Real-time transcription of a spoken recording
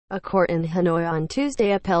A court in Hanoi on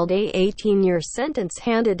Tuesday upheld a 18-year sentence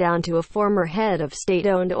handed down to a former head of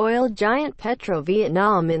state-owned oil giant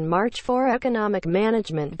PetroVietnam in March for economic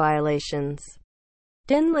management violations.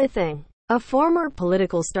 Dinh La Thang, a former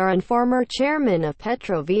political star and former chairman of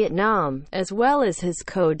PetroVietnam, as well as his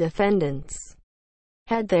co-defendants,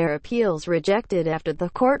 had their appeals rejected after the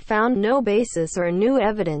court found no basis or new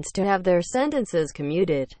evidence to have their sentences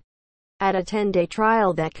commuted. At a 10-day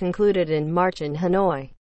trial that concluded in March in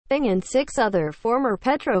Hanoi, Thang and 6 other former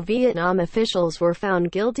PetroVietnam officials were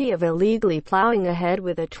found guilty of illegally plowing ahead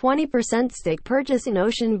with a 20% stake purchase in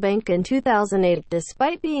OceanBank in 2008,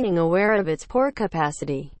 despite being aware of its poor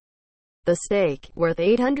capacity. The stake, worth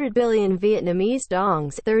 800 billion Vietnamese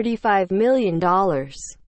dongs $35 million,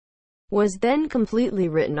 was then completely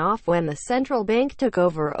written off when the central bank took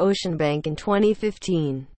over OceanBank in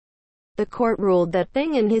 2015. The court ruled that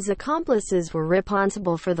Thang and his accomplices were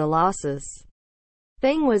responsible for the losses.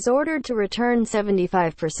 Thang was ordered to return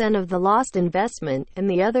 75% of the lost investment, and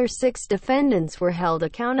the other 6 defendants were held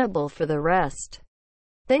accountable for the rest.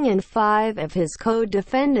 Thang and 5 of his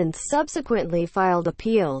co-defendants subsequently filed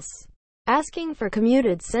appeals, asking for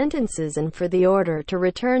commuted sentences and for the order to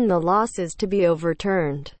return the losses to be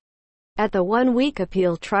overturned. At the one-week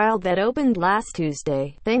appeal trial that opened last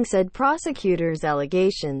Tuesday, Thang said prosecutors'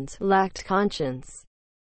 allegations lacked conscience,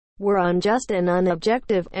 were unjust and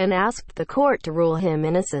unobjective, and asked the court to rule him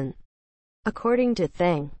innocent. According to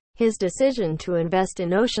Thang, his decision to invest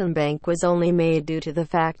in OceanBank was only made due to the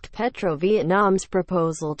fact PetroVietnam's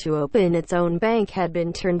proposal to open its own bank had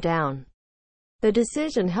been turned down. The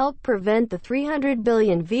decision helped prevent the 300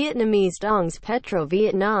 billion Vietnamese dongs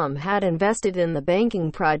PetroVietnam had invested in the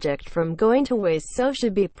banking project from going to waste, so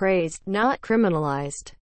should be praised, not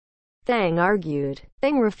criminalized, Thang argued.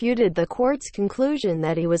 Thang refuted the court's conclusion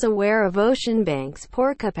that he was aware of OceanBank's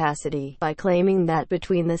poor capacity by claiming that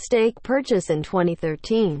between the stake purchase in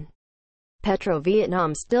 2013,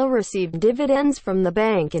 PetroVietnam still received dividends from the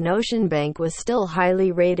bank and OceanBank was still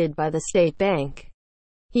highly rated by the state bank.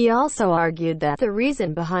 He also argued that the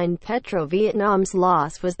reason behind PetroVietnam's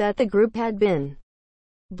loss was that the group had been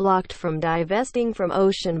blocked from divesting from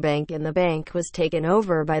OceanBank and the bank was taken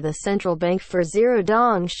over by the central bank for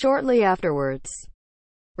 $0 shortly afterwards.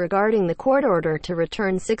 Regarding the court order to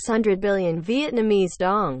return 600 billion Vietnamese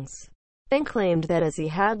dongs, Thang claimed that as he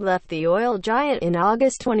had left the oil giant in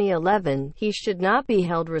August 2011, he should not be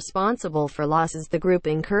held responsible for losses the group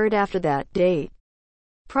incurred after that date.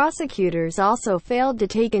 Prosecutors also failed to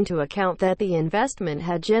take into account that the investment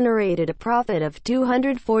had generated a profit of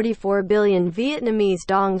 244 billion Vietnamese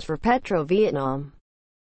dongs for PetroVietnam,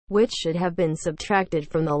 which should have been subtracted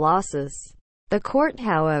from the losses. The court,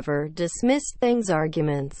 however, dismissed Thang's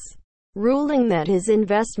arguments, ruling that his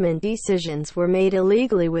investment decisions were made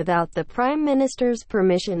illegally without the Prime Minister's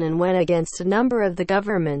permission and went against a number of the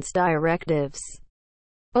government's directives.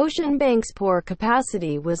 OceanBank's poor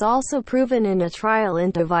capacity was also proven in a trial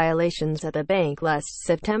into violations at the bank last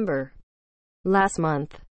September. Last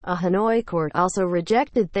month, a Hanoi court also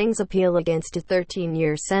rejected Thang's appeal against a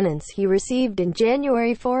 13-year sentence he received in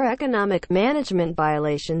January for economic management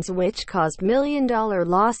violations which caused million-dollar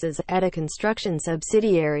losses at a construction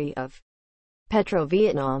subsidiary of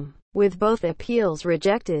PetroVietnam. With both appeals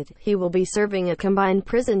rejected, he will be serving a combined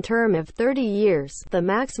prison term of 30 years, the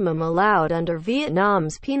maximum allowed under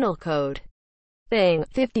Vietnam's penal code. Thang,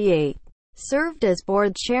 58, served as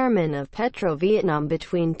board chairman of PetroVietnam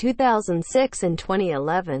between 2006 and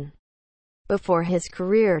 2011. Before his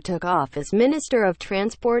career took off as Minister of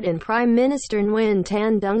Transport in Prime Minister Nguyen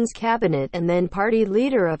Tan Dung's cabinet and then party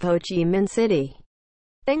leader of Ho Chi Minh City.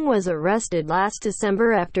 Thang was arrested last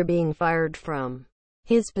December after being fired from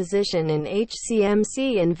his position in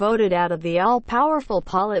HCMC and voted out of the all-powerful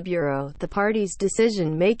Politburo, the party's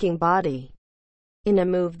decision-making body, in a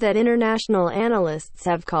move that international analysts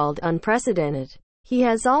have called unprecedented. He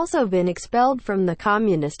has also been expelled from the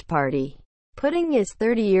Communist Party, putting his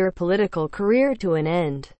 30-year political career to an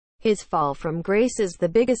end. His fall from grace is the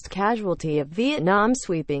biggest casualty of Vietnam's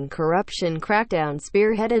sweeping corruption crackdown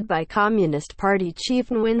spearheaded by Communist Party chief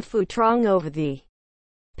Nguyen Phu Trong over the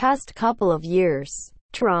past couple of years.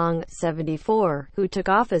 Trong, 74, who took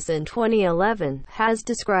office in 2011, has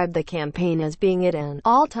described the campaign as being at an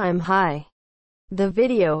all-time high. The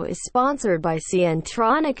video is sponsored by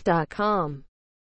Cientronic.com.